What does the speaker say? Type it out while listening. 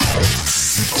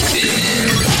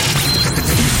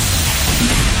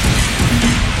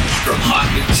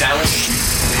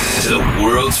the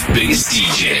world's biggest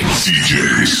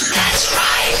DJs. That's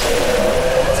right.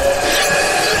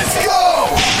 Let's go!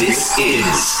 This is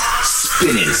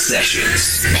Spinnin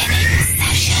Sessions.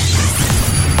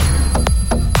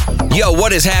 Yo,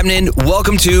 what is happening?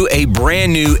 Welcome to a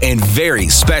brand new and very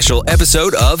special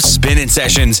episode of Spinnin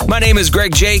Sessions. My name is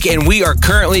Greg Jake, and we are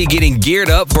currently getting geared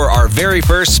up for our very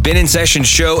first Spinnin Sessions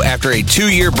show after a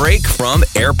 2-year break from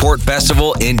Aairport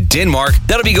Festival in Denmark.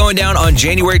 That'll be going down on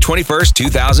January 21st,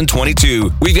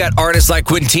 2022. We've got artists like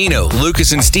Quintino,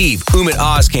 Lucas and Steve, Ummet,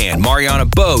 Ozcan, Mariana,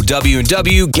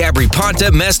 W&amp, Gabry, Ponte,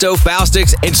 Mesto,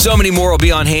 Faustix, and so many more will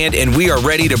be on hand, and we are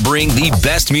ready to bring the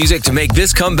best music to make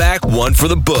this comeback one for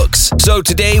the books. So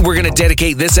today we're going to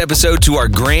dedicate this episode to our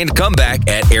grand comeback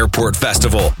at Aairport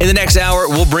Festival. In the next hour,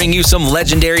 we'll bring you some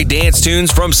legendary dance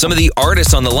tunes from some of the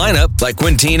artists on the lineup like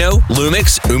Quintino,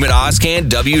 Lumix, Ummet, Ozcan,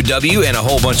 WW, and a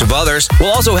whole bunch of others.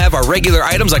 We'll also have our regular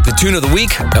items like the tune of the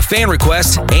week, a fan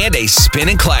request, and a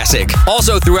Spinnin classic.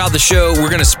 Also throughout the show, we're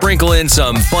going to sprinkle in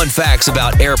some fun facts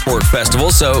about Aairport Festival,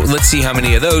 so let's see how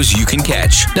many of those you can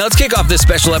catch. Now let's kick off this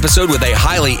special episode with a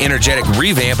highly energetic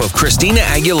revamp of Christina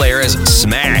Aguilera's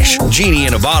Smash, Genie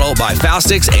in a Bottle by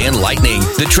Faustix and Litening.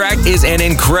 The track is an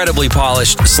incredibly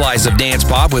polished slice of dance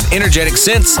pop with energetic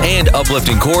synths and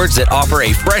uplifting chords that offer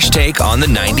a fresh take on the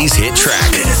 90s hit track.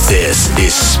 This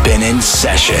is Spinnin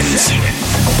Sessions.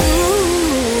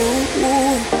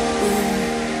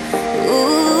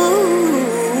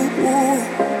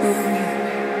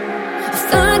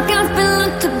 I've been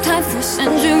locked up tight for a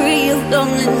century of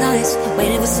lonely nights,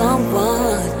 waiting for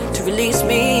someone to release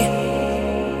me.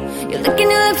 You're licking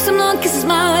your lips, some long kisses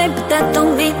my way, but that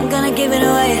don't mean I'm gonna give it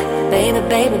away. Baby,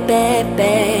 baby,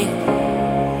 baby.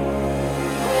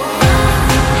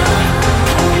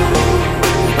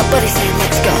 My buddy said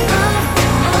let's go.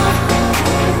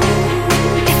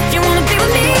 If you wanna be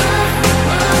with me.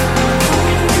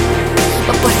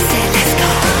 My buddy said let's go.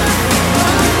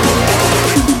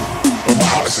 My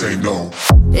heart say no.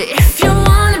 If you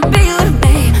wanna be with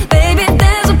me, baby,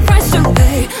 there's a price to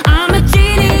pay. I'm a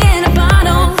genie in a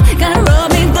bottle, gotta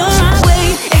rub me the right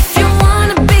way. If you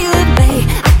wanna be with me,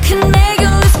 I can make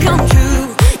your wish come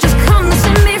true. Just come and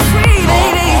set me free,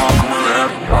 baby.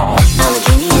 I'm a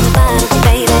genie in a bottle,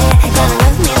 baby, gotta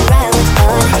rub me the right way.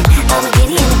 I'm a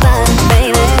genie in a bottle,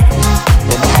 baby.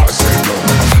 My heart say no.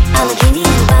 I'm a genie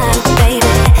in a bottle,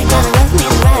 baby, gotta rub me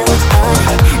the right way.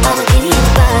 I'm a genie in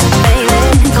a bottle, baby.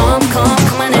 Come on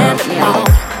and let me know.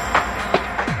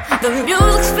 The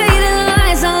music's fading, the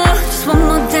lights are low. Just one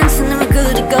more dance and then we're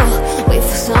good to go. Wait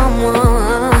for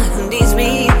someone who needs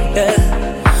me, yeah.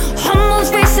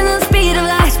 Almost racing at the speed of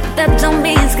light, but that don't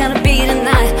mean it's gonna be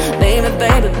tonight. Baby,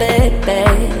 baby, baby.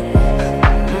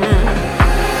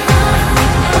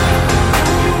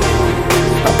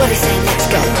 My buddy say let's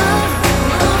go.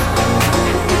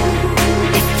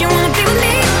 If you wanna be with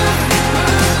me.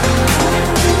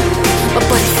 My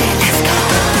buddy said let's go.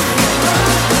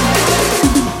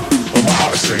 My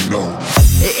heart say no.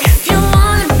 If you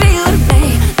wanna be with me,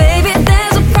 baby,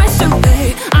 there's a price to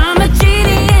pay. I'm a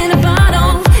genie in a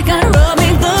bottle, gotta rub me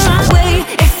the right way.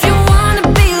 If you wanna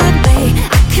be with me,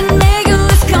 I can make your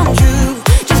wish come true.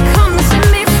 Just come and set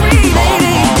me free,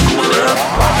 baby.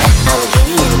 I'm a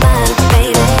genie in a bottle,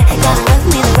 baby, gotta rub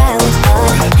me the right way.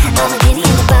 I'm a genie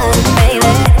in a bottle,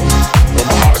 baby.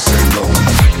 My heart say no.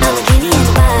 I'm a genie in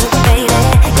a bottle, baby,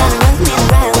 gotta rub me the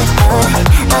right way.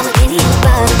 I'm a genie in a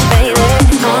bottle, baby.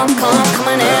 Come on and let me know. Come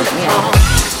and let me know.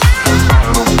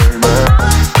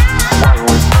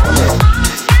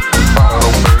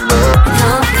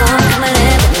 Come and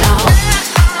let me know.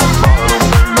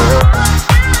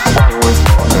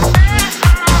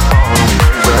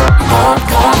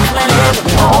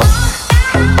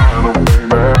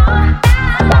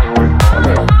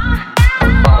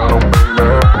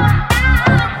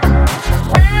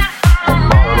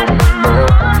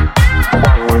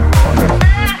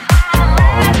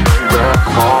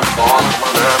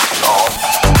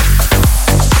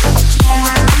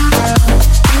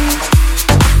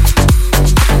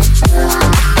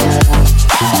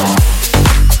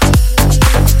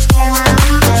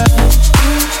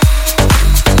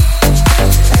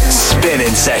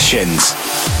 Spinnin Sessions.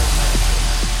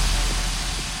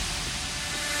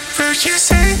 First you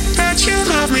say that you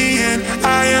love me and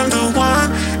I am the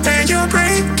one. Then you're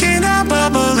breaking our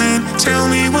bubble and tell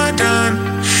me we're done.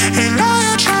 And now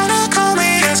you try to call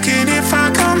me asking if I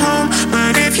come home.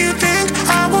 But if you think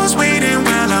I was waiting,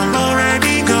 well I'm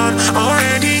already gone,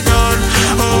 already gone.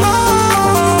 Oh,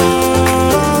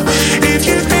 if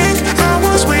you think I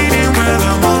was waiting, well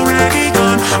I'm already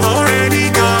gone, already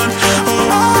gone. Oh,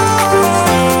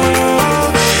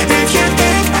 if you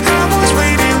think I was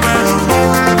waiting, well I'm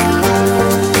already gone.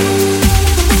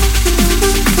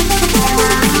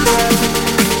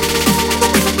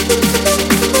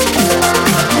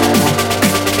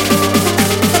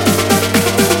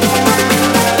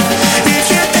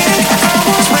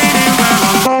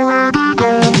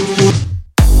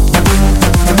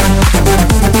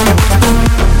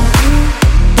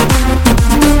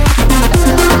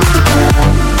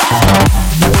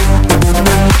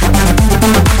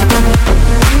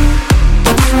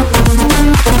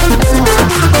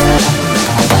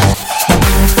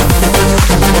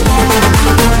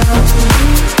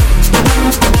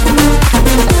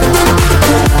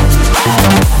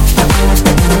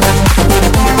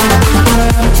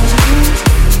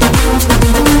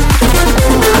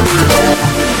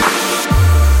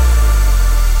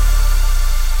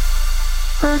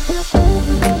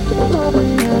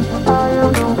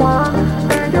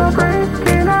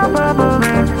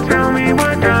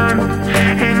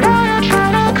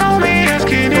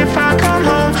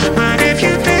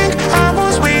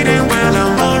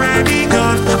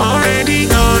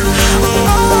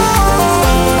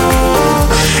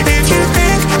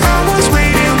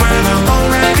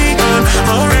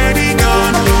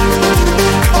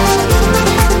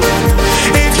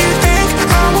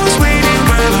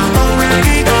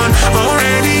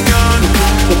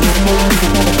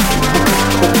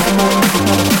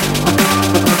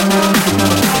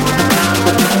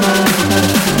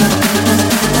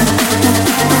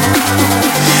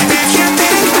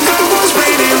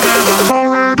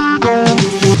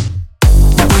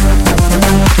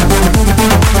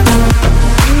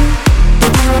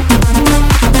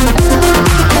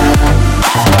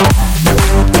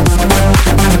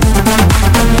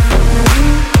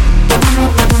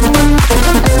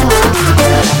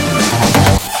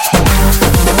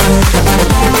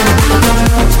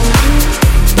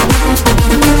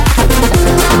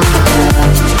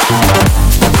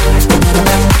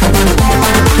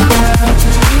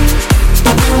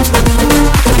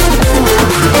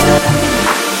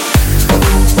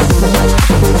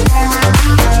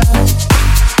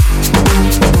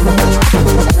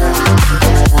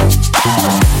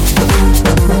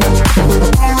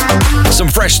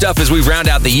 stuff as we round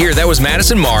out the year. That was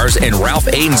Madison Mars and Ralph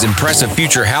Aiden's impressive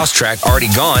future house track,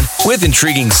 Already Gone, with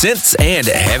intriguing synths and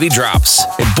heavy drops.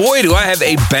 And boy, do I have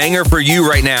a banger for you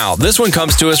right now. This one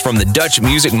comes to us from the Dutch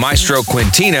music maestro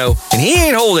Quintino, and he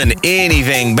ain't holding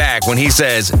anything back when he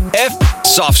says, F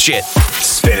soft shit.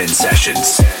 Spinnin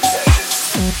Sessions.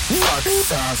 Fuck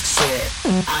soft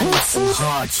shit, I need some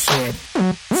hard shit.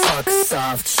 Fuck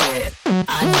soft shit,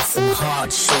 I need some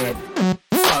hard shit.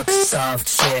 Fuck soft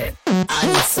shit, I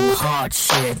need some hard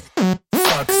shit.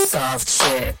 Fuck soft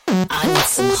shit, I need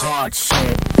some hard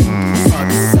shit.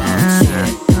 Fuck soft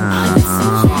shit, I need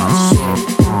some hard shit.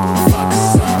 Fuck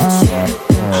soft shit,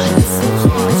 I need some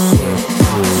hard shit.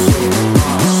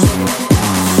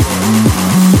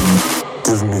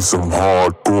 Give me some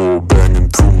hardcore banging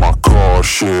through my car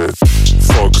shit.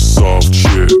 Fuck soft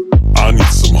shit, I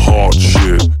need some hard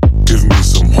shit. Give me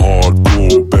some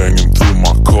hardcore banging through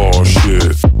my car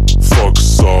shit. Fuck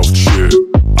soft shit,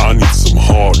 I need some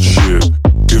hard shit.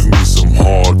 Give me some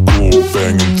hardcore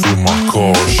banging through my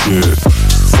car shit.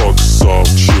 Fuck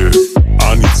soft shit,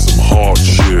 I need some hard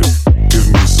shit. Give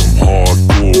me some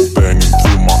hardcore banging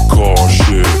through my car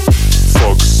shit.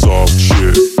 Fuck soft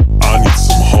shit, I need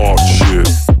some hard shit.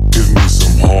 Give me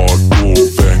some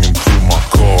hardcore banging through my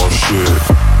car shit.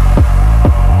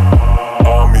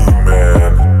 I mean,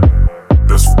 man,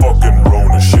 this fucking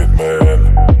Rona shit, man.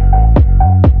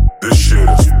 This shit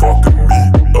is fucking me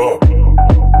up.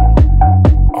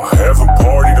 I haven't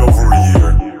partied over a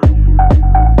year,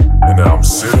 and now I'm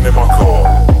sitting in my car,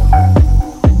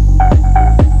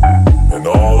 and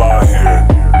all I hear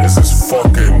is this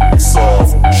fucking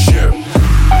soft shit.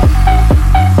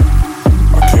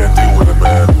 I can't deal with it,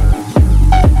 man.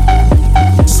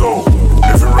 So,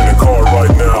 if you're in a car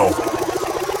right now,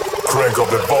 crank up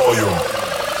the volume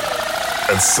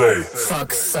and say,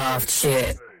 fuck soft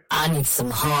shit, I need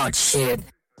some hard shit.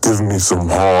 give me some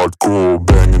hardcore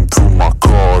banging through my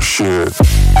car shit.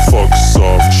 Fuck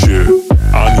soft shit,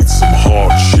 I need some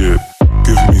hard shit.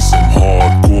 Give me some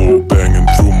hardcore banging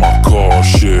through my car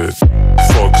shit.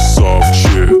 Fuck soft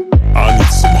shit, I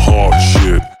need some hard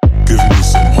shit. Give me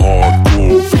some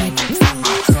hardcore banging through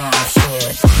my car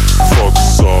shit. Fuck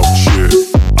soft shit,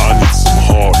 I need some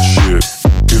hard shit.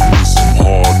 Give me some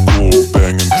hardcore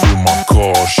banging through my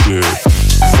car shit.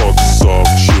 Fuck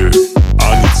soft shit,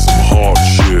 I need some hard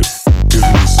shit. Give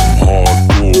me some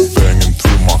hardcore banging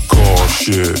through my car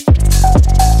shit.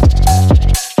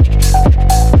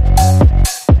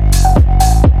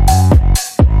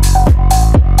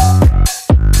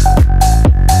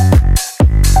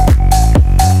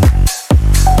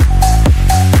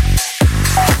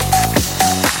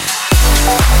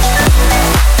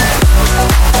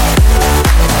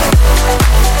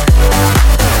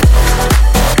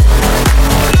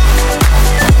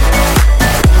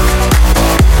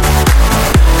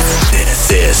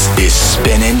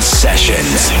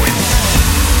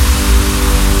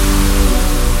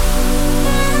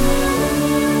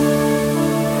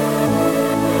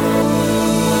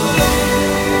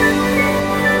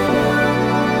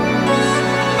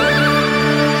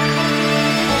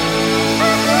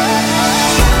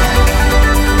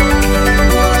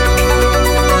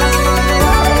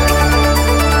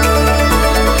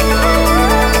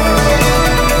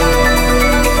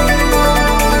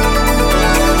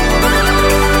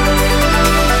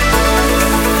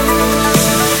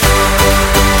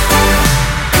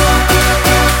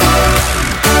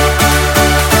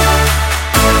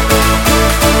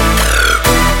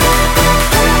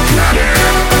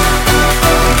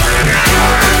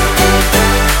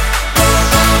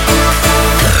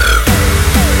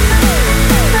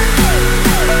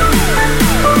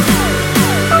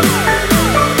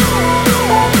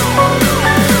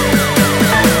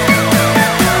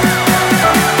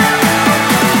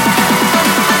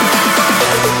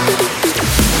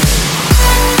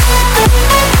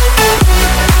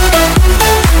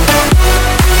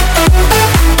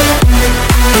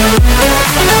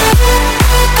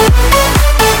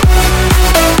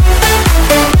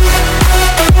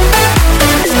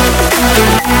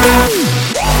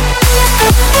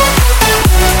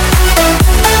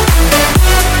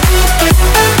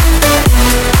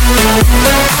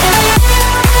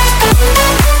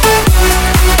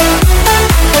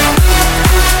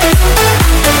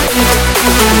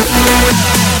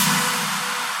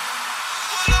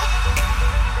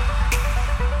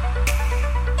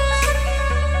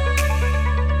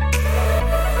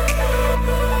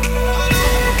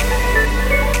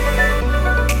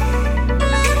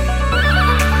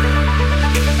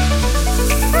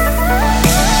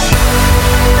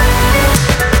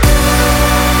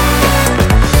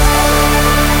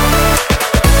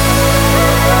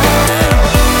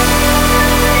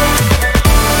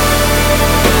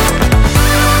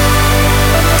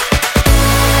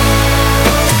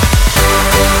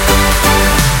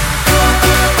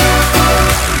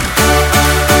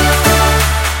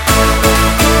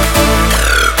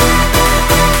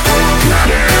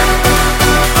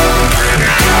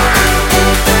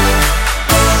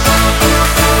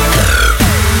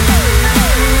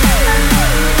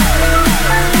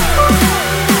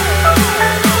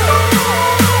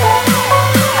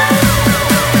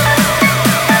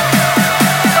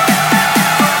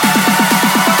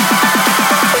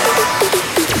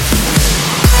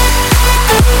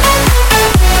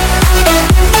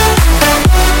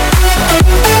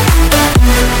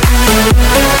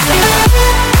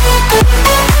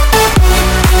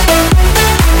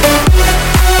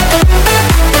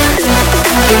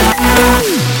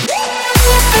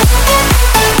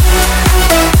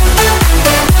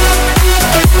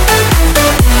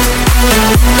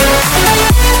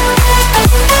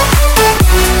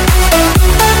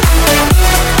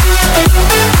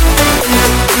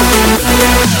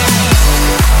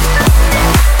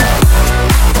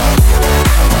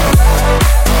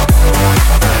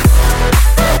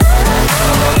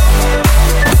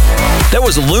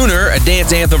 was Lunar, a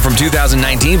dance anthem from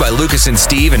 2019 by Lucas and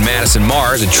Steve and Madison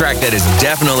Mars, a track that has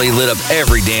definitely lit up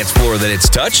every dance floor that it's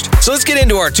touched. So let's get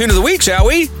into our tune of the week, shall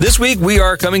we? This week we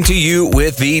are coming to you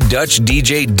with the Dutch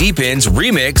DJ Deepend's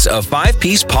remix of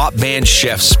 5-piece pop band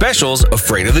Chef Special's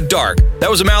Afraid of the Dark. That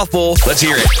was a mouthful. Let's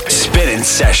hear it. Spinnin'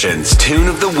 Sessions Tune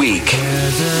of the Week.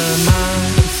 There's a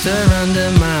monster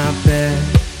under my bed.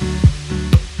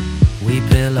 We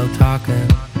pillow talking.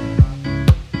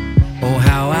 Oh,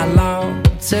 how I long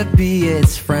to be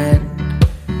its friend.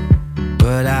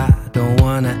 But I don't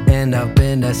wanna end up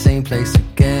in that same place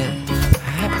again.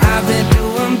 I've been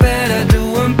doing better,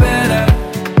 doing better.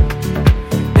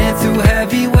 Been through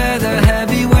heavy weather,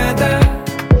 heavy weather.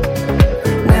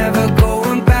 Never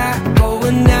going back,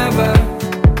 going never.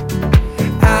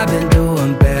 I've been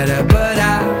doing better, but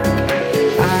I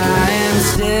am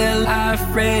still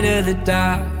afraid of the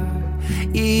dark.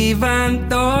 Even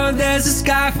though there's a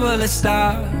sky full of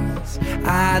stars,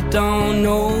 I don't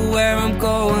know where I'm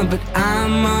going, but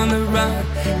I'm on the run.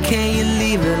 Can you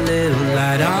leave a little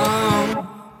light on?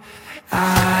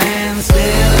 I am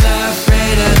still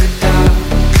afraid of the dark.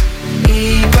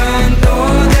 Even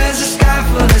though there's a sky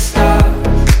full of stars,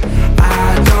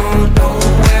 I don't know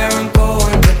where I'm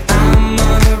going, but I'm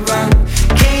on the run.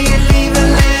 Can you leave a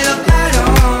little light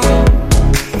on?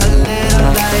 A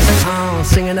little light on.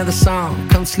 Sing another song.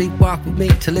 Come sleepwalk with me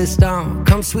till it's dawn.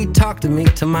 Come sweet talk to me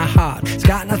till my heart. It's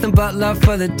got nothing but love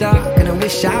for the dark. And I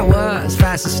wish I was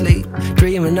fast asleep,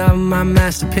 dreaming of my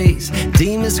masterpiece.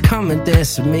 Demons come and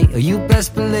dance with me, or you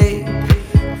best believe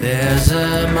there's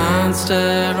a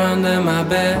monster under my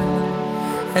bed,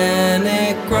 and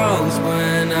it grows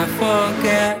when I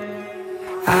forget.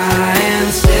 I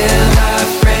am still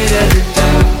afraid of the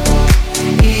dark.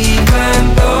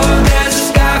 Even though there's a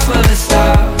sky full of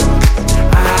stars,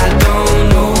 I don't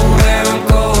know where I'm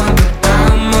going, but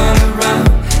I'm on the run.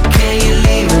 Can you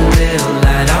leave a little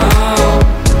light on?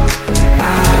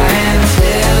 I am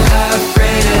still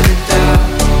afraid of the dark.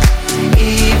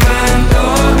 Even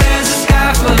though there's a sky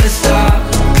full of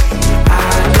stars, I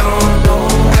don't know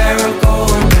where I'm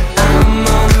going, but I'm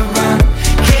on the run.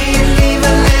 Can you leave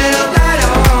a little light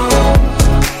on?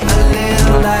 A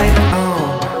little light on.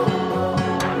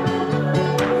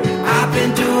 I've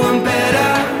been doing better.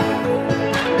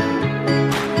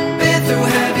 Through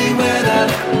heavy weather.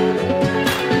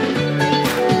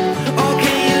 Oh,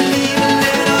 can you leave a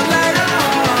little light on?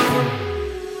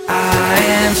 I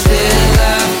am still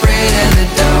afraid of the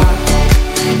dark.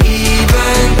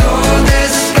 Even though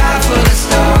there's a sky full of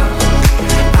stars,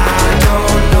 I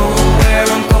don't know where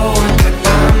I'm going, but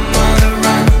I'm on the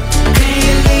run. Can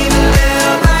you leave a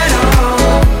little light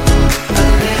on? A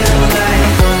little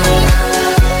light on.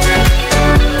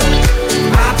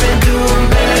 I've been doing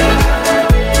better.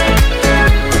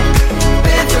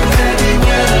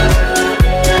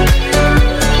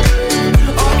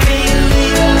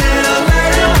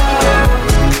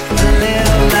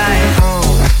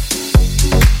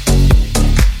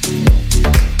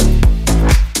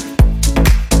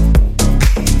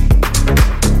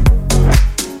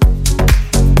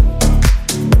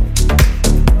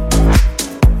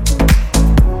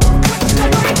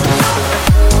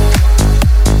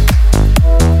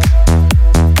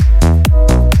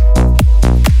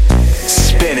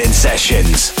 Spinnin'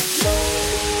 Sessions.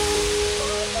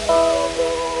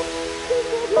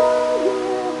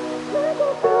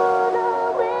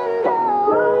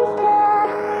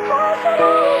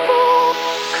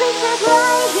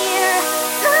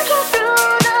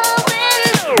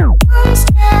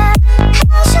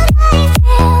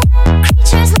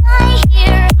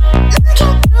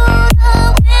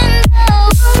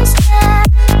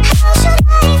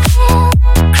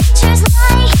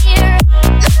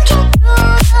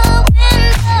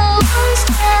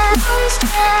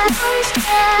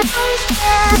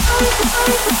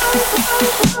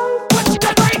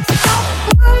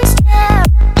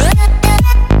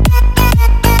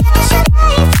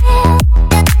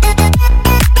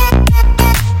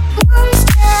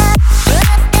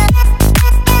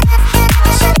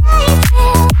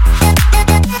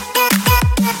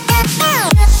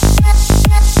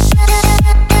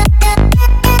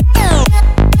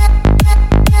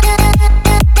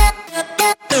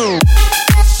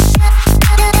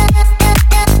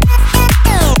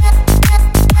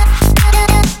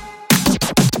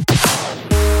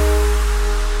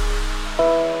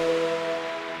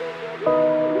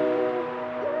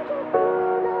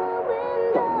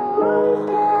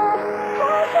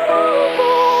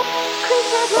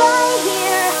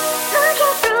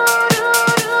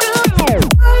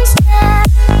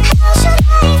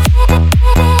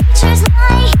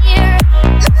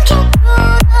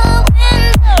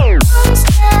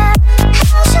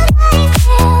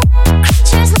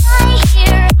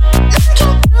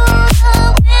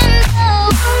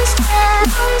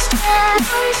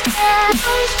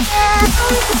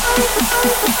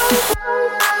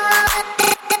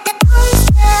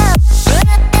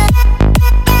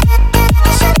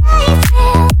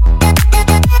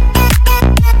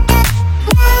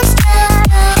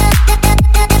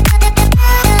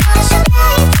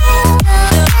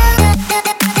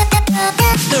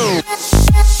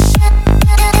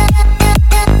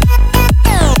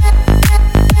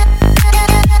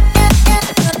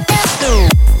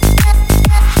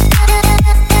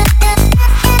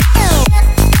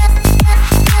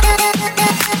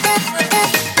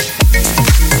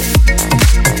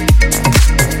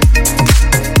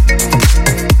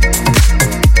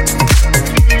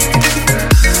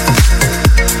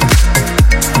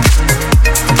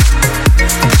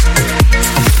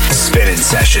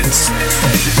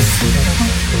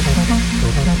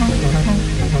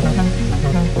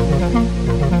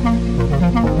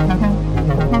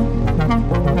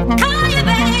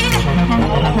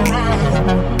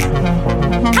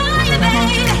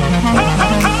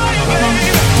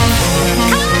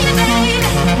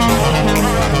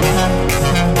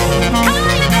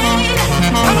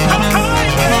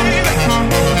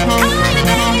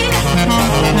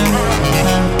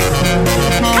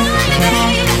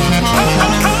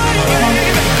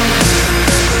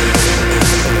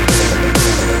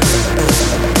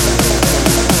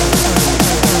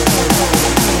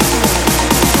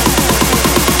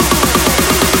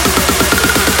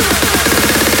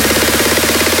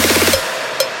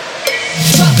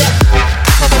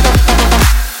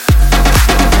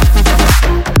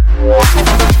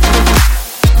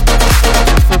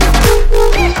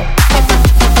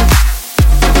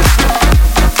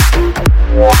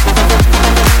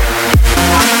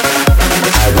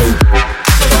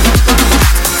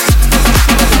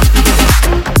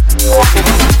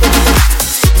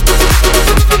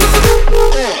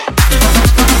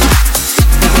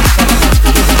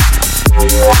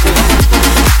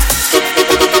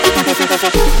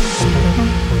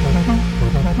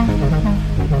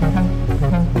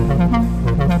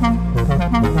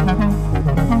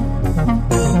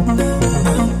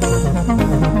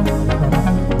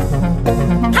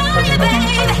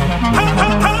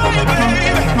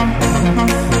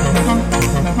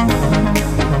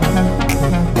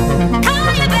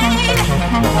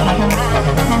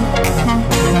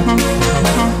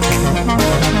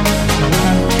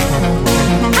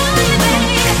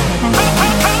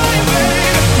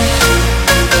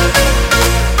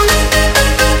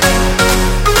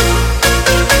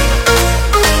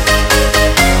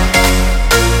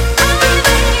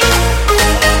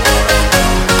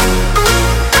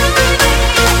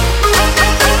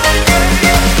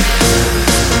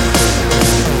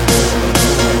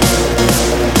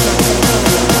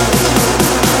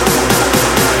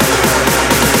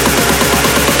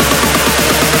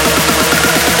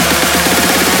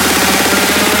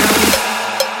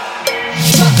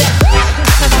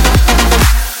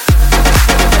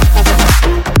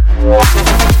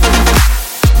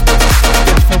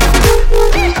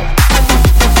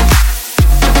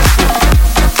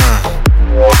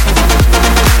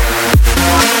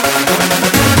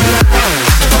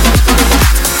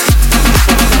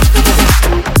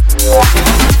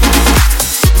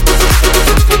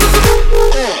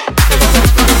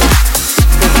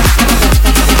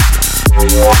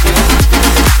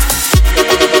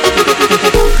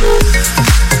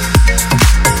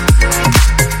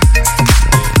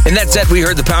 set, we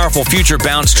heard the powerful future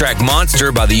bounce track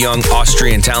Monster by the young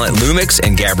Austrian talent Lumix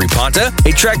and Gabry Ponte,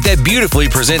 a track that beautifully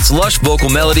presents lush vocal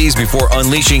melodies before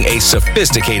unleashing a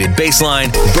sophisticated bass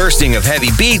line, bursting of heavy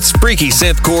beats, freaky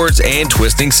synth chords, and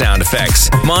twisting sound effects.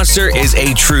 Monster is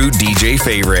a true DJ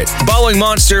favorite. Following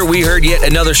Monster, we heard yet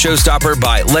another showstopper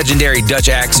by legendary Dutch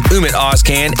acts Ummet,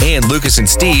 Ozcan, and Lucas and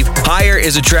Steve. Higher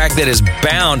is a track that is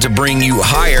bound to bring you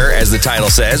higher, as the title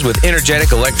says, with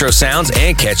energetic electro sounds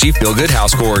and catchy feel-good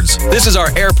house chords. This is our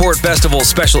Aairport Festival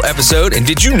special episode, and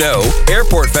did you know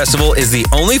Aairport Festival is the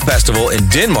only festival in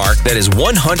Denmark that is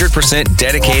 100%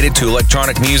 dedicated to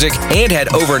electronic music and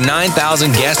had over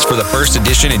 9,000 guests for the first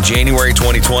edition in January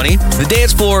 2020? The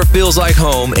dance floor feels like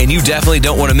home, and you definitely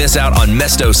don't want to miss out on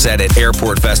Mesto's set at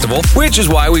Aairport Festival, which is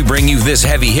why we bring you this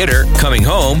heavy hitter, Coming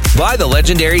Home, by the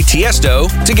legendary Tiësto,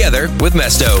 together with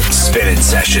Mesto. Spinnin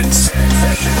Sessions.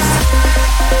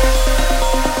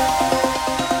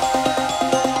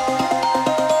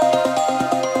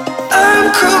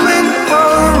 I'm coming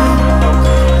home.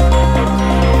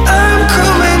 I'm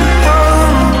coming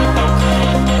home.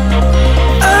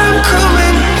 I'm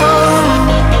coming home.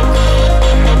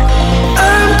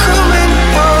 I'm coming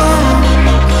home.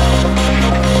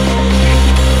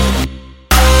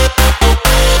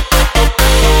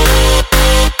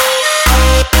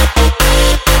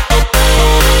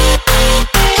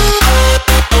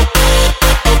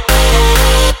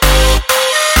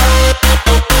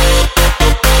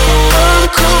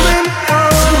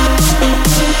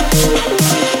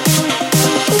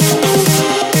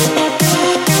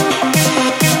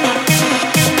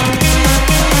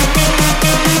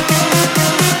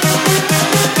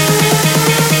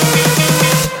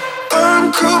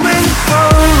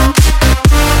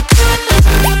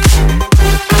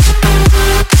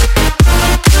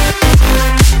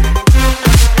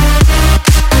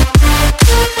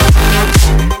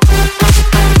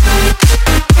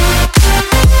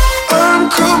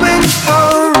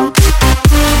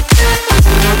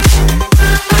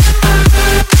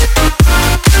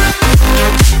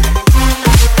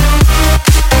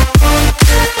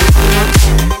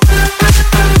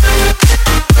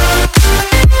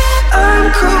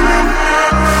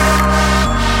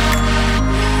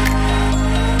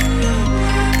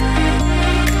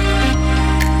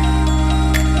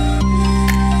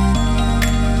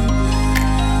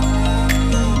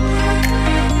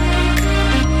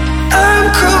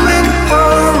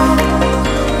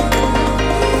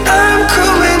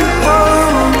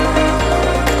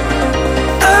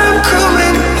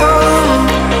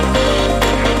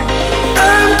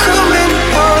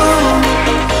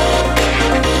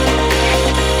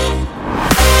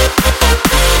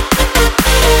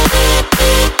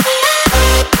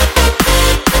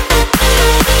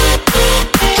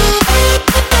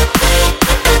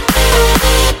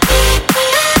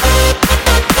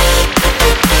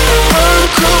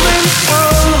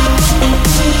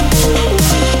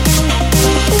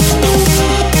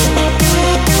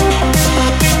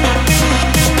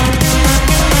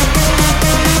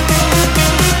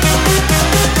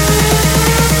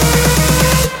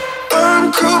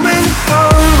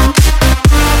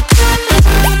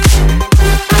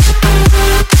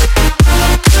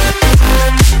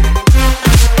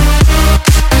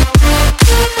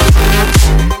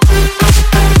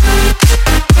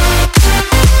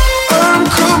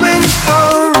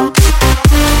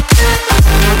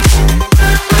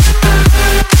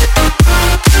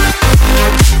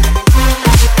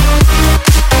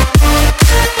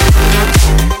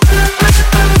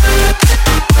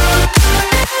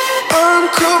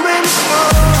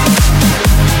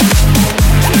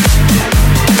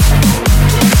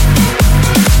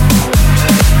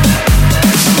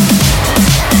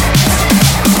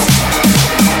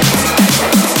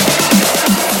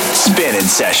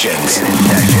 Sessions.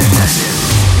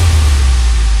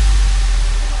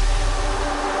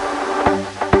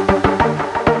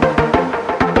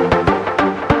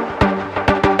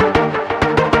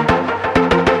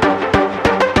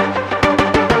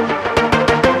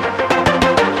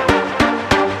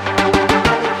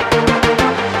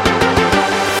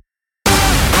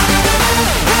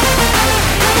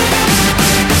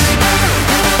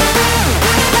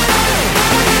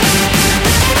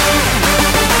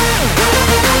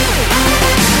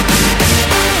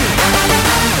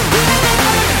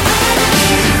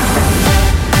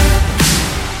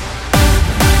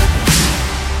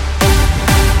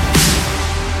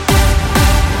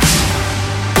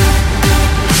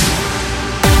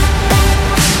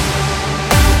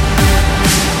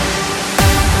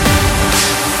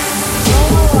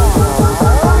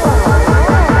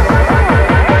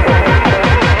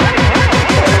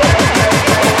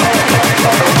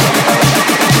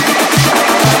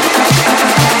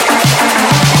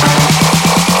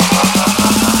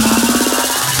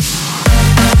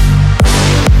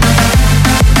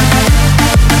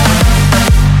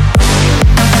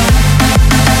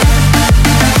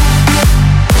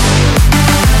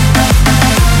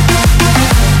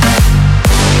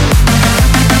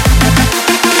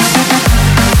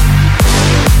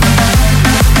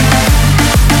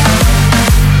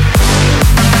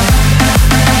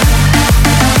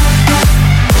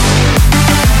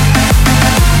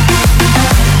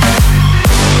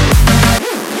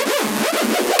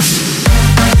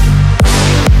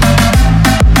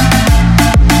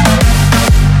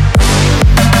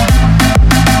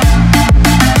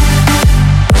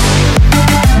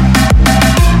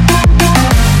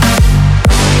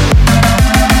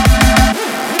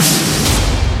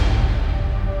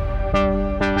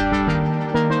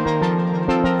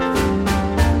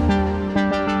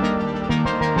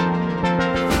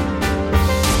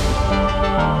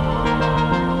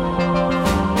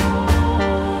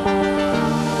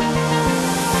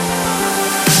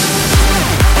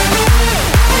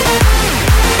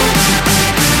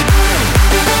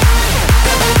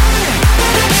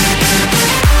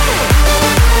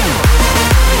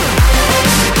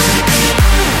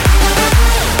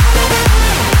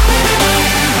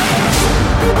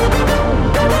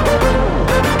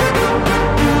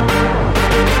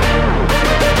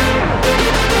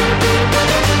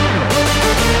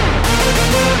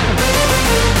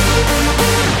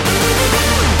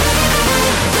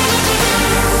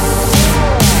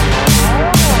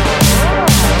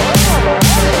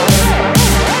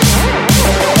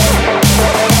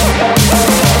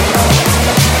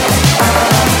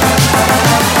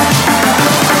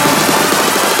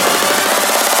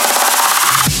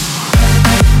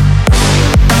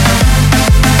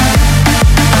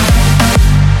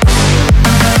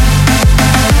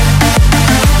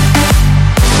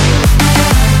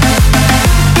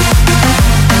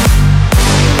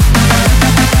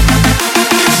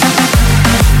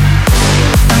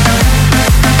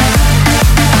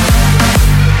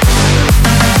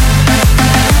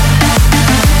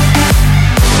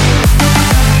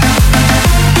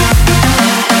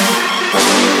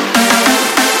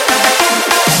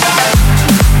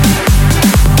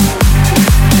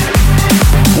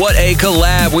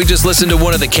 Collab. We just listened to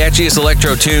one of the catchiest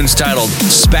electro tunes titled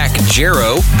Spack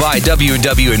Jarrow by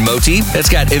W&amp and MOTi. It's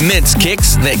got immense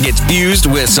kicks that gets fused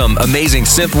with some amazing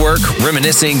synth work,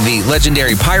 reminiscing the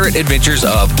legendary pirate adventures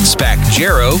of Spack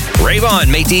Jarrow. Rave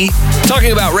on, matey.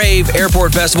 Talking about rave,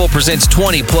 Aairport Festival presents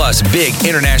 20 plus big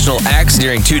international acts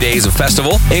during 2 days of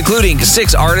festival, including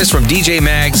 6 artists from DJ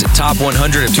Mag's Top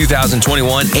 100 of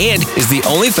 2021, and is the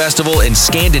only festival in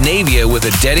Scandinavia with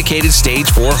a dedicated stage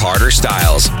for harder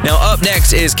styles. Now up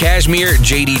next is Kashmir,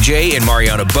 JDJ, and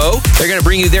Mariana. They're going to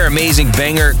bring you their amazing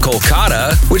banger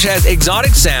Kolkata, which has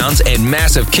exotic sounds and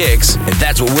massive kicks, and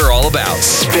that's what we're all about.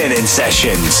 Spinnin'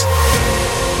 Sessions.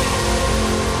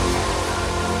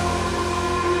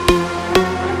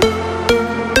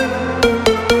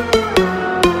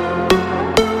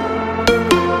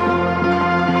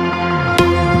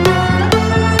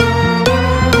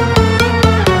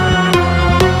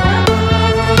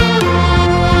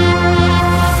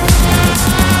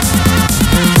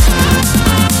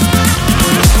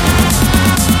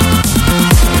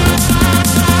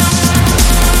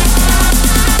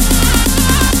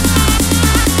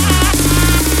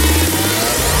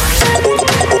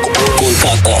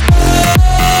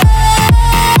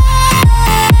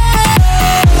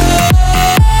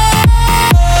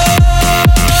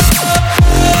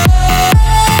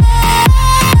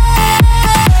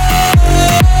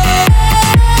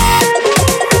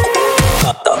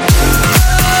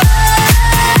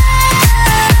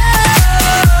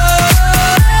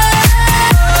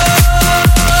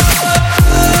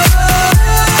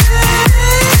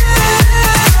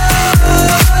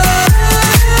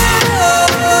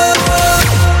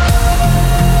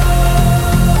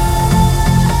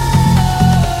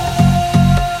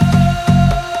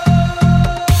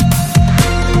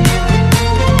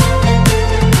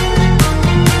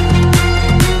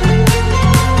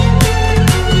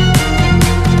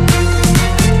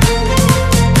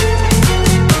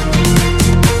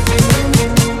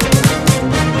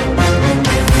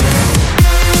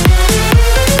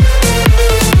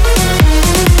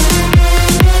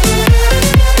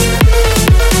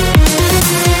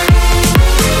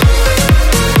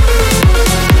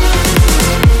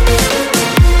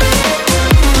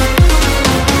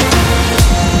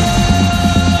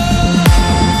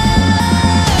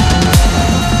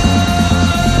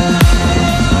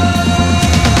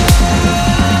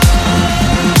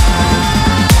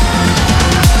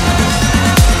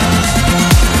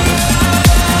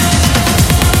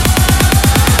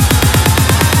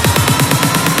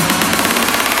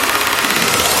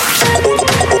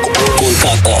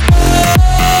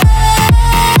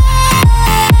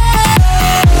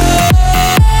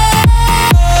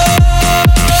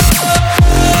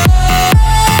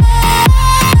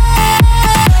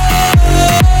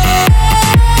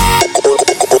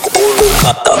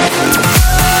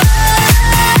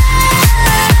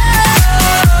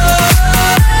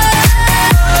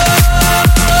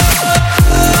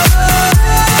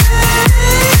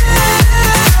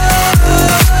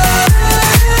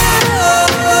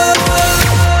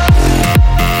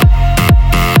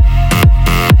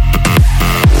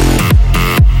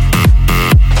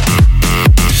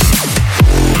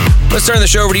 turn the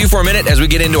show over to you for a minute as we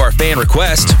get into our fan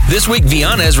request. This week,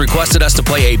 Viana has requested us to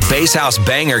play a bass house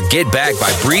banger, Get Back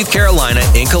by Breathe Carolina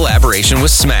in collaboration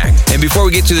with Smack. And before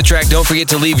we get to the track, don't forget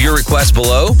to leave your request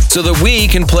below so that we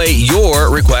can play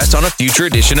your request on a future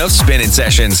edition of Spinnin'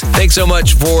 Sessions. Thanks so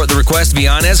much for the request,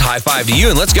 Viana. High five to you,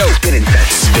 and let's go. Spinnin'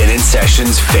 Sessions. Spinnin'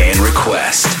 Sessions fan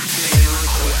request.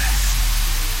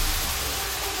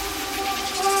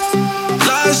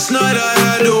 Last night I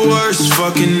had the worst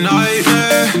fucking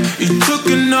nightmare. You took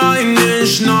a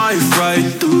 9-inch knife right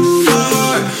through my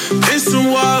heart. It's a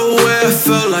while where I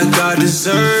felt like I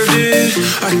deserved it.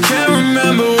 I can't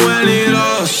remember when it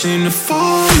all seemed to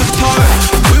fall apart.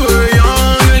 We were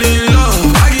young and in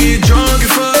love. I get drunk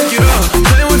and fuck it up.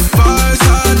 Playing with fire's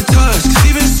hard to touch, 'cause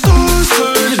even stars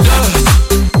turn to dust.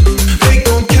 They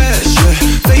gon' catch ya,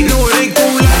 they know it ain't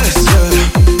gon' last ya.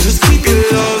 Just keep your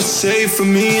love safe for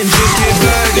me and just get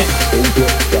back.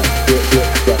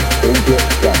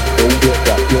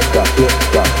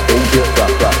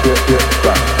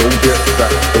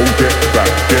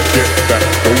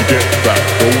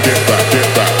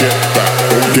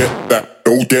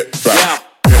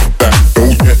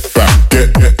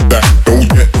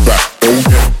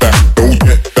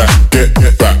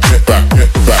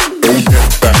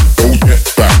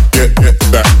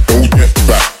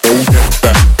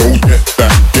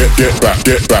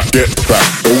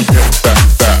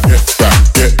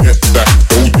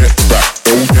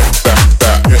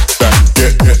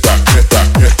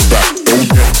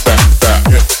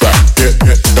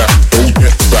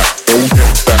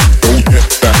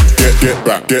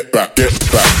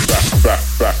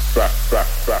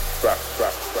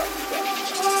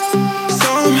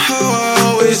 Somehow I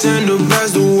always end up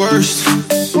as the worst.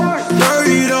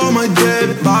 Buried all my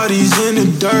dead bodies in the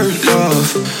dirt,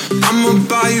 love. I'ma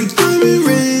buy you diamond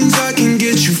rings, I can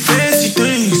get you fancy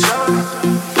things,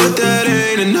 but that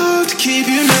ain't enough to keep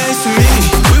you next to me.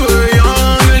 We were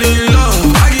young and in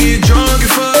love. I get drunk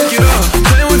and fuck it up.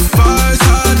 Playing with fire's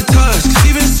hard to touch, 'cause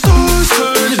even stars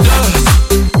turn to dust.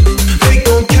 They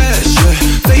gon' catch ya,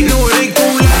 they know it ain't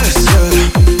gon' last ya.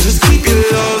 Just keep your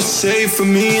love safe for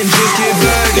me and just get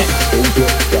back.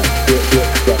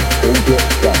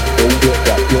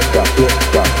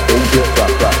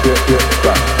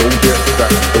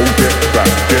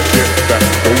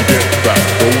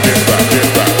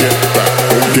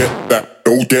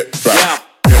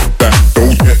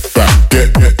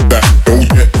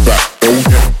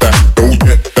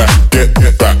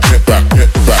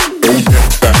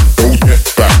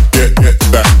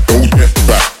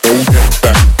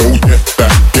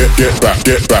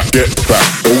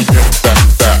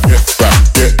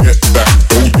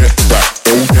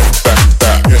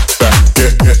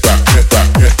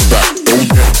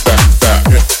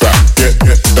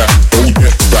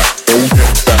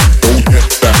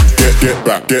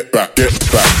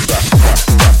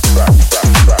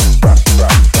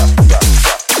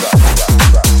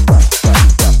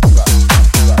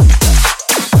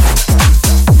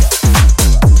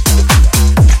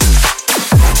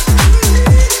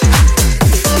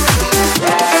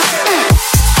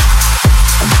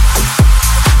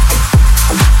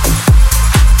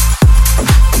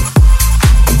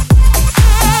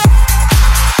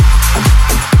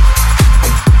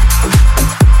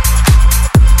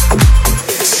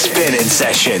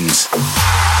 Sessions.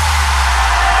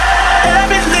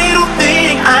 Every little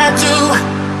thing I do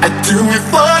it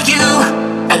for you.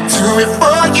 I do it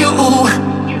for you.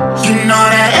 You know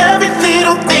that every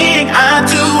little thing I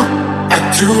do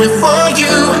it for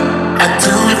you. I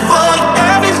do it for you.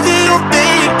 Every little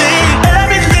thing,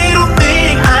 every little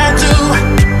thing I do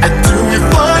it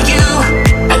for you.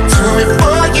 I do it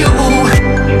for you.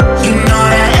 You know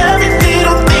that every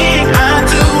little thing I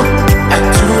do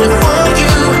it for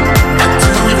you.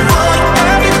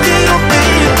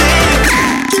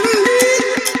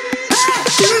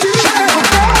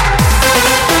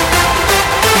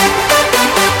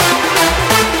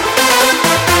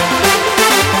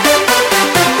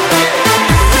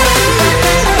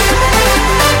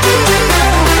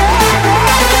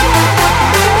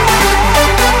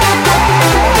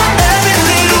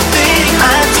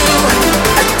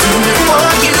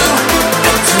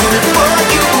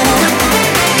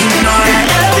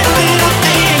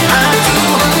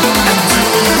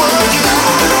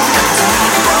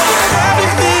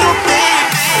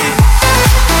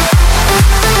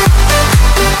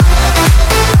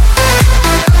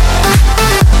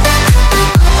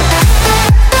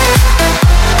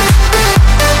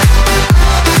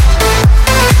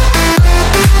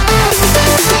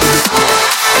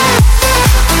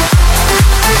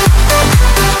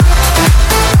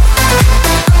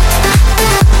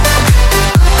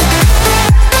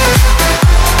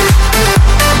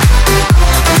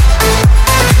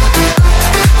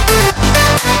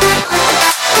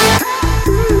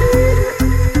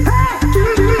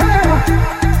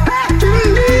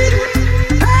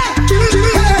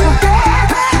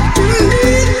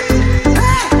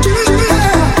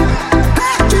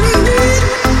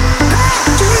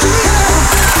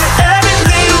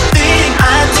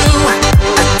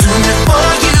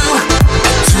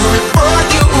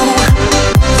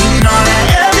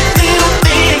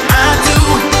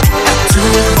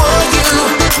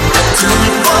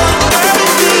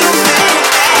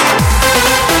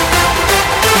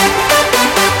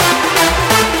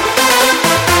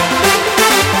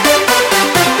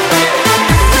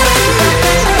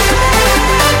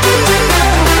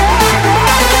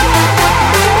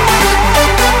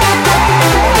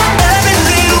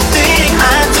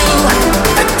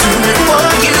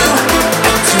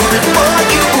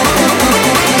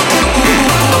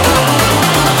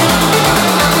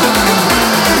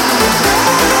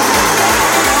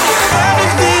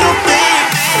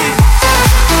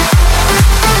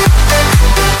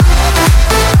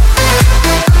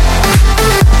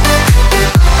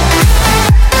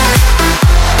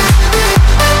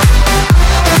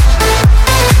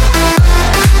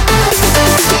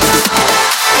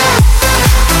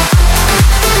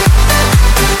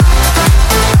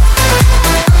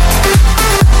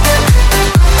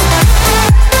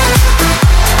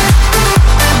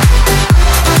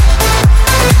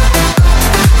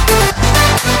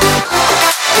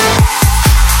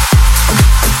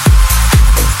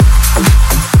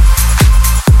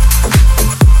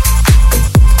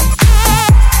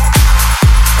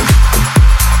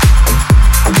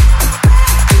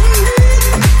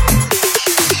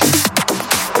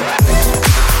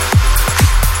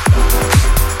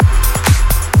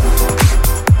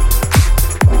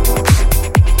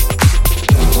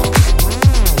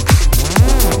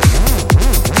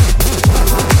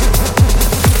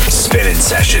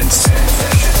 Sessions.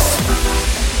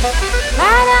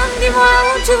 Madame, dis-moi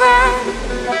où tu vas.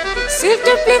 S'il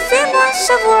te plaît, fais-moi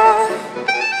savoir.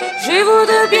 Je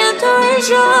voudrais bientôt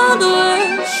rejoindre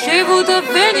chez vous de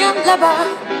venir là-bas.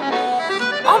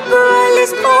 On peut aller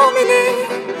se promener,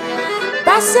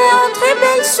 passer une très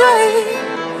belle soirée,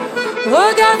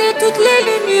 regarder toutes les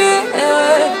lumières,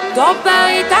 ton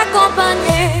Paris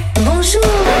t'accompagner. Bonjour.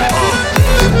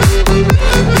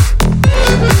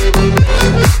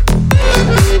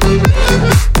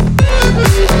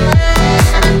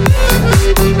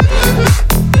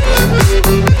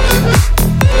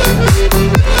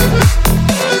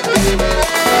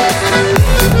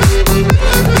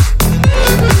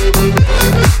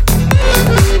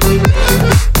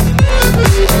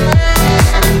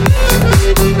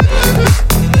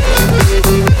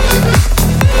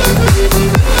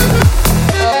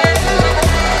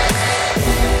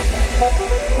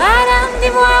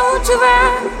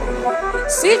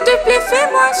 S'il te plaît,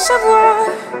 fais-moi savoir.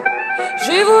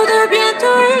 Je voudrais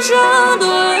bientôt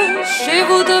rejoindre chez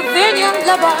vous de venir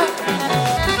là-bas.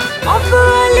 On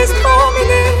peut aller se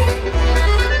promener,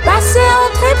 passer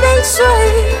une très belle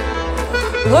soirée,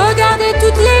 regarder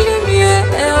toutes les lumières,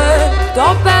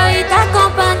 ton Paris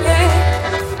t'accompagner.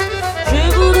 Je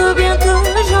voudrais bientôt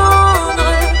rejoindre,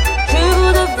 je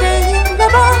voudrais venir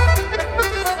là-bas,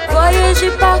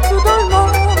 voyager partout dans le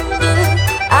monde.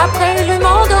 Après le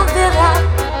monde on verra.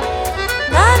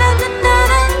 Na na na na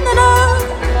na na.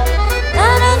 Na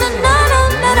na na na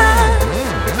na na.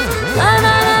 Na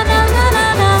na na na na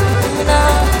na.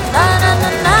 Na na na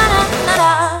na na.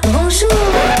 Bonjour.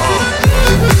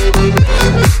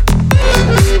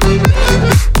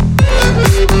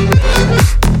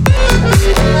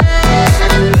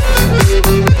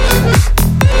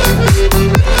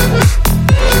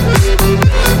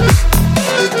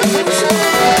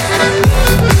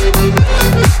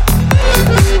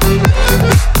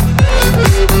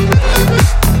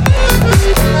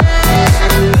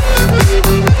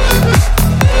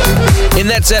 In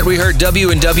that set, we heard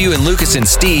W&W and Lucas and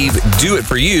Steve Do It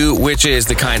For You, which is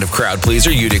the kind of crowd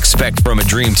pleaser you'd expect from a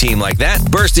dream team like that.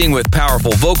 Bursting with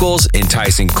powerful vocals,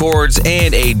 enticing chords,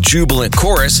 and a jubilant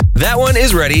chorus, that one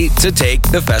is ready to take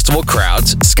the festival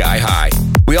crowds sky high.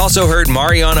 We also heard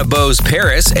Mariana Beau's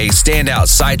Paris, a standout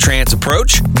psytrance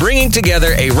approach, bringing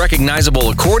together a recognizable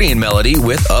accordion melody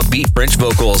with upbeat French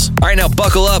vocals. All right, now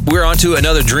buckle up. We're on to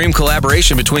another dream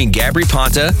collaboration between Gabry,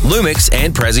 Ponte, Lumix,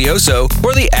 and Prezioso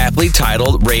for the aptly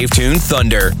titled rave tune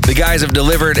Thunder. The guys have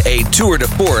delivered a tour de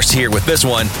force here with this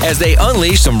one as they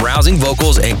unleash some rousing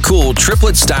vocals and cool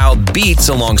triplet-styled beats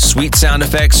along sweet sound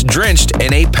effects drenched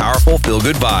in a powerful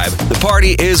feel-good vibe. The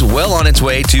party is well on its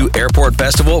way to Aairport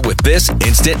Festival with this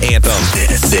instant anthem.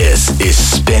 This is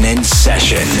Spinnin'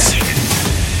 Sessions.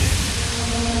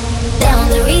 Down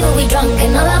the river we drunk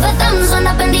and all of our thumbs went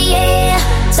up in the air.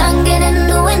 Singing in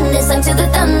the wind, it's sung to the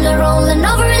thunder. Rolling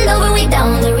over and over, we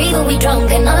down the river we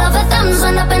drunk and all of our thumbs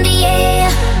went up in the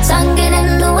air. Singing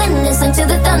in the wind, it's sung to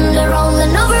the thunder.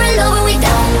 Rolling over and over, we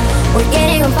down. We're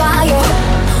getting on fire,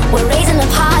 we're raising up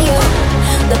higher.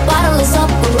 The bottle is up,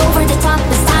 we're over the top,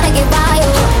 it's time to get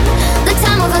wild. The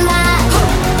time of our life,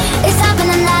 it's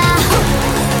happening now.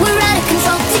 We're out of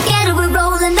control, together we're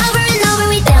rolling over and over,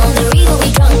 we down the river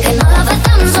we drunk and all of our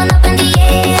thumbs went up in the air.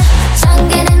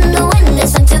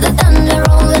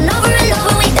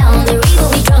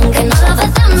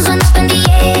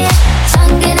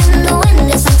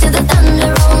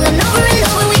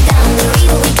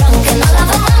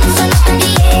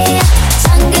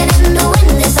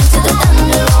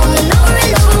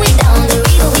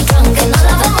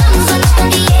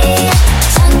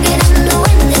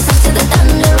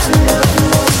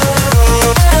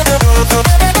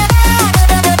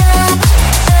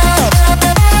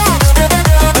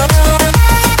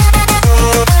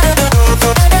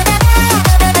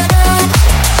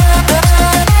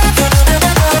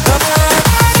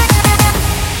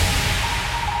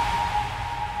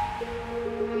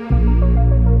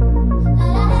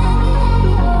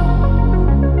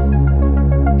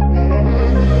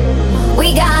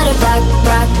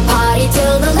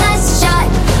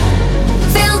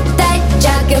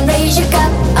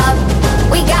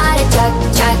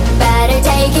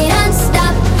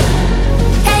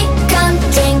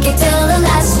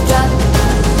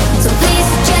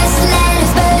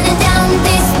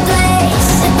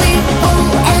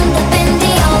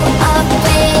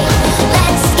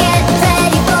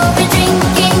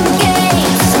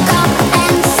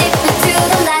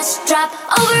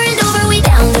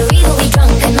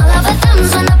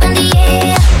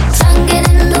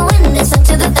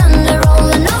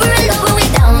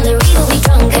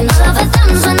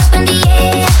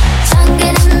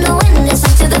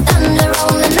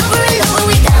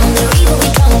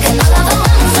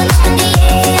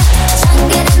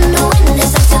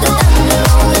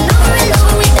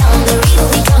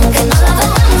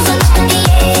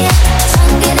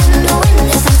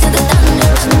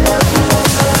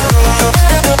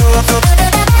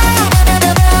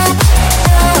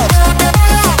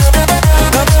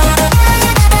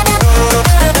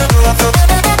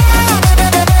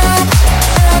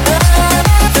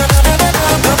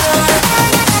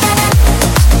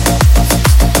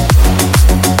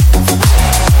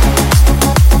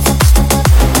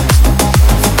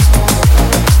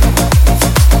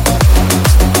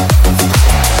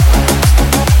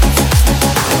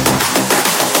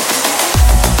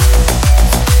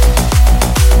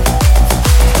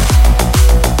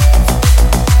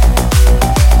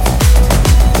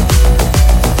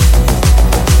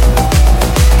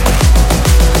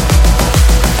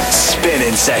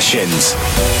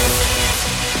 Sessions.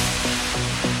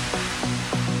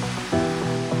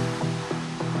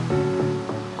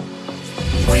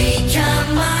 We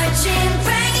come marching,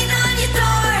 banging on your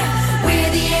door. We're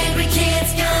the angry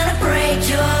kids, gonna break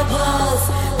your walls.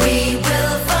 We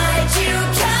will fight you,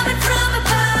 coming from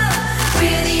above.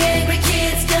 We're the angry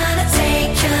kids, gonna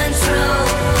take control.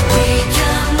 We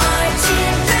come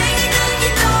marching, banging on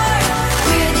your door.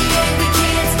 We're the angry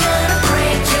kids, gonna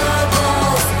break your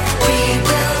walls. We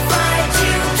will fight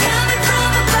you, coming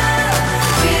from above.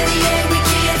 We're the angry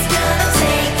kids, gonna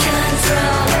take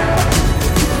control.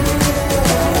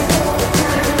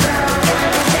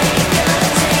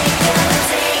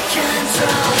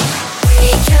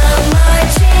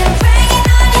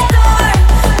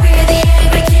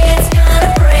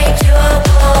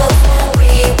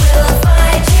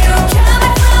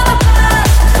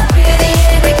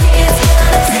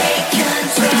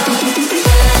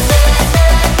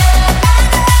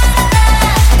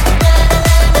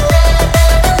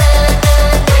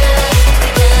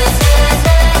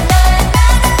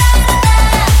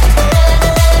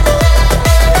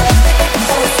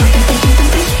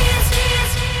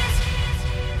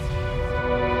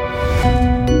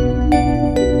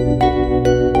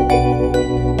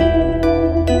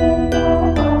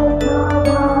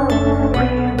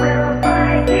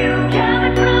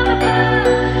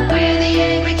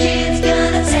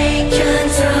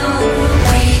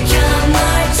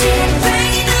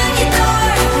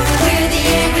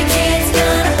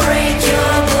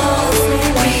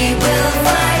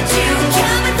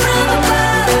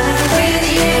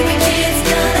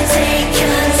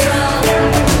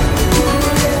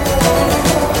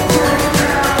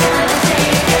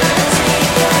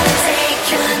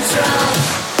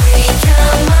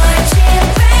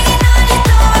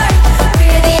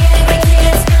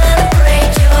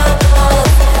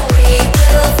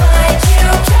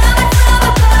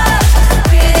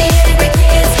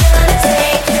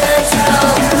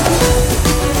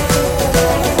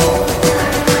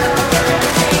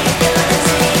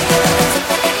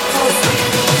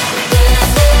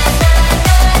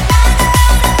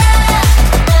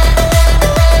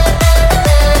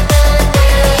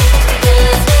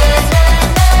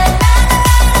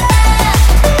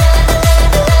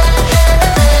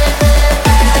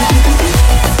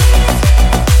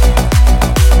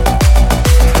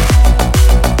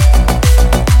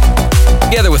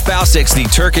 Faustix, the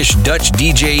Turkish-Dutch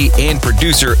DJ and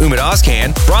producer Ummet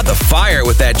Ozcan, brought the fire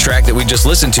with that track that we just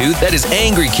listened to. That is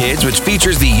Angry Kids, which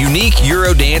features the unique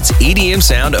Eurodance EDM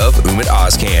sound of Ummet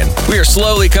Ozcan. We are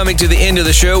slowly coming to the end of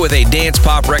the show with a dance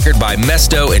pop record by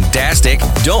Mesto and Dastic.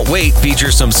 Don't Wait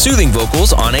features some soothing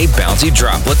vocals on a bouncy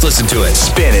drop. Let's listen to it.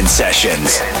 Spinnin'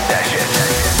 Sessions.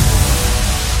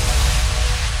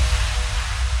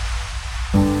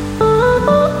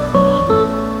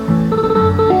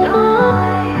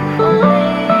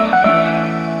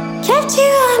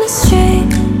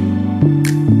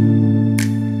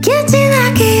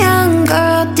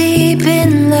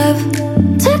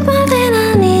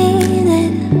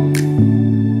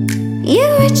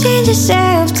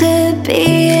 Yourself to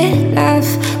be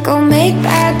enough. Go make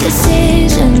bad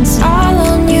decisions all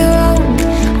on your own.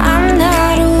 I'm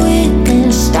not a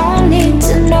witness, don't need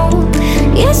to know.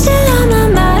 You're still on my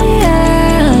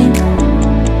mind.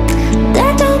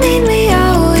 That don't mean we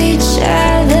owe each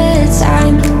other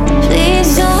time.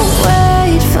 Please don't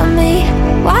wait for me.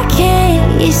 Why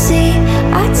can't you see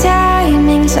our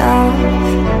timing's off?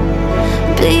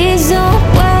 Please don't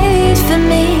wait for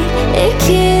me. It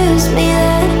kills me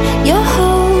that you're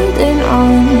holding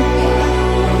on.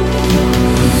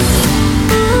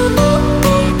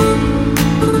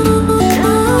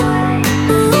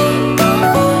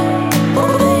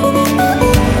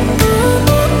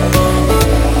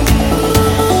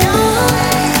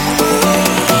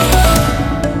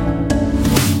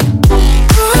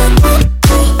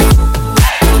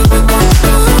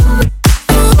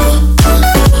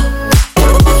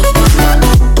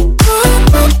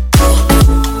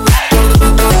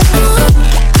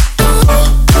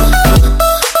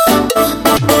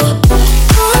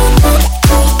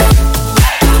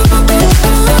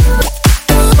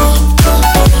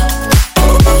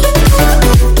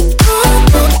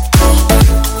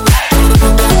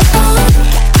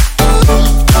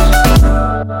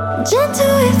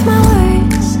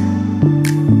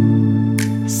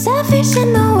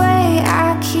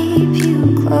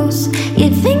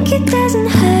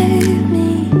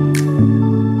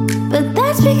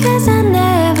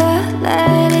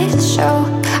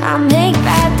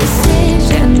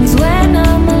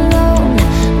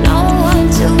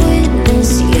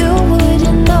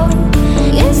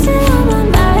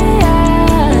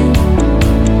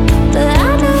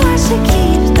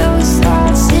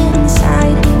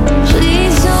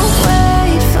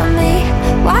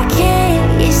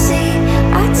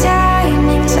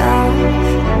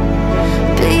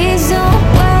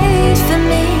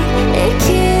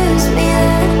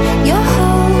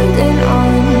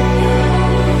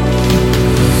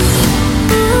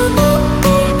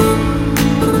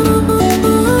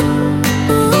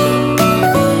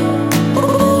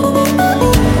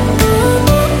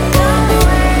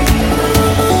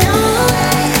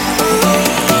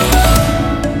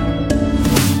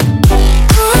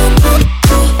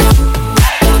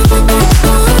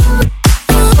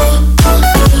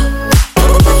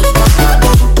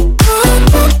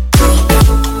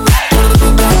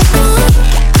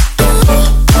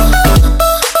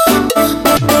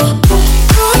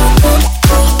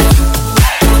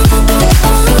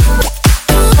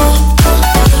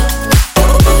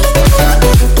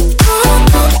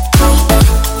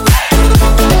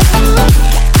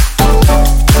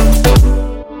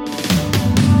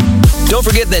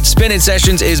 forget that Spinnin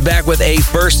Sessions is back with a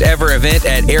first ever event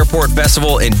at Aairport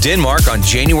Festival in Denmark on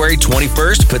January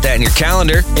 21st. Put that in your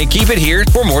calendar and keep it here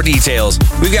for more details.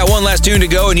 We've got one last tune to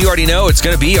go, and you already know it's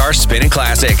going to be our Spinnin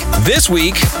Classic. This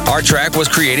week, our track was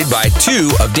created by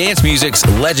two of dance music's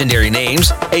legendary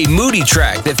names, a moody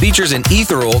track that features an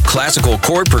ethereal classical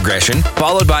chord progression,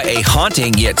 followed by a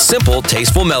haunting yet simple,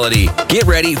 tasteful melody. Get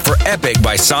ready for Epic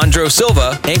by Sandro,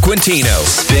 Silva, and Quintino.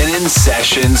 Spinnin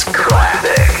Sessions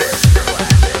Classic.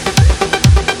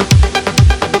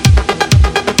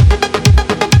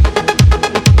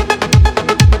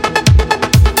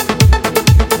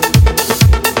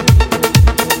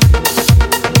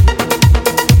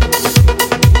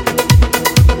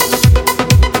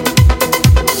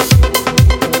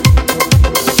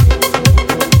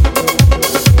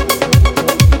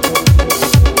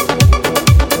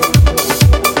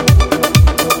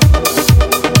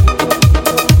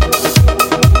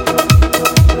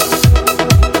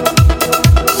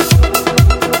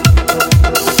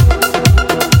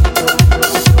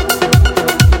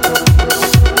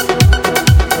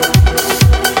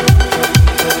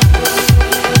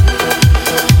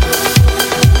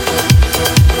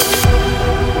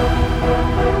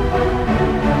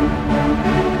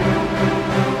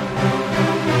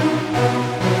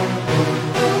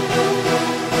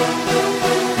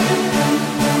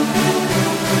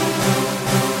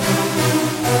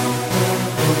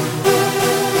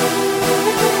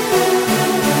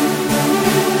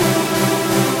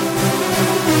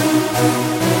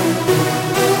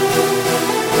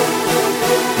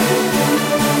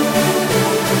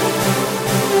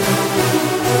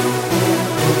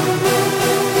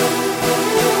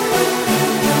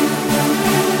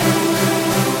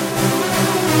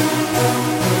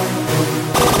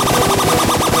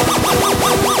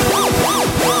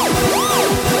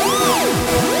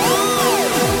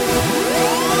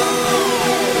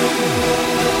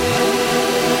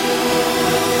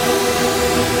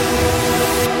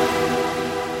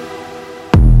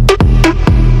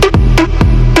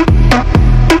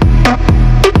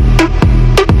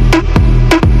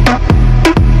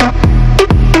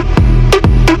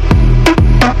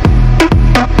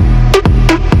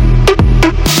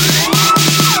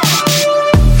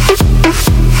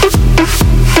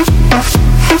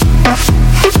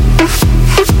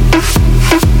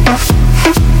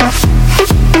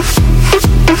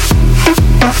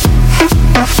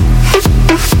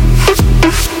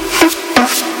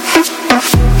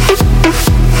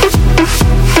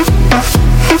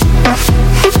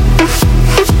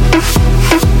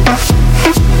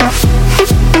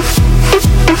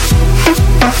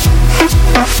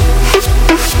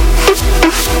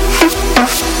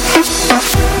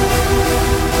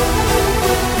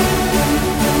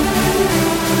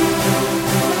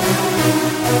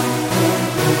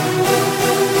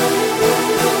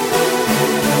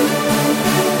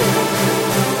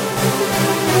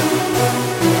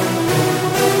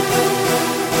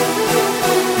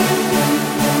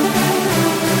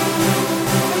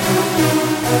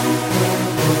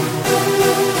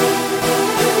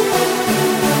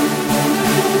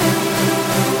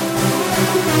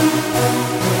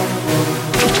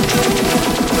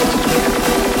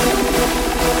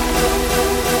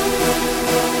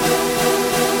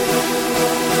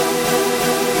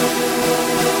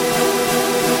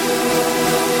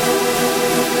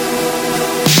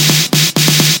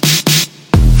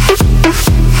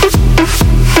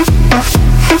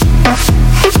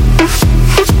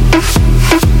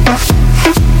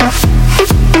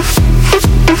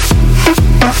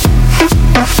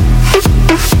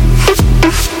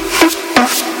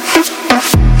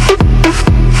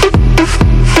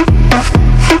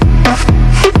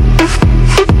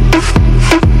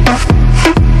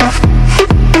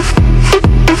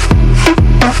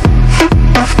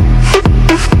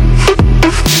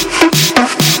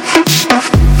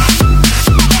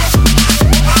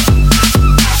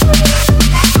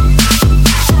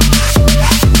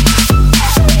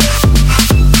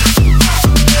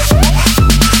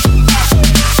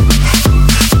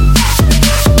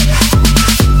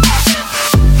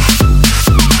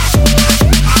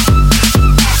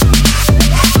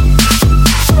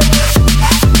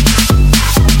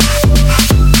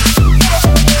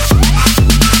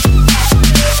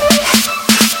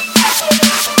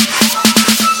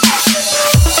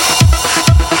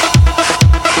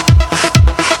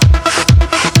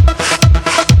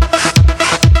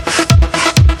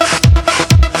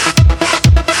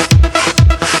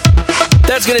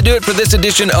 going to do it for this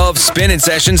edition of Spinnin'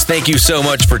 Sessions. Thank you so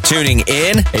much for tuning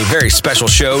in. A very special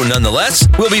show nonetheless.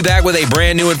 We'll be back with a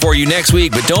brand new one for you next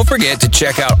week, but don't forget to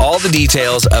check out all the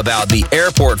details about the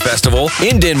Aairport Festival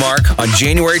in Denmark on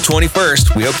January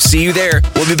 21st. We hope to see you there.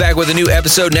 We'll be back with a new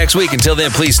episode next week. Until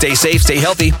then, please stay safe, stay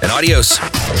healthy, and adios.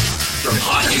 From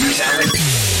hot new talent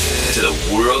to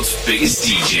the world's biggest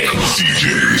DJs.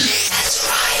 That's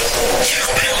right. You've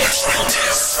been listening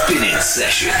to Spinnin'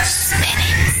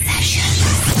 Sessions.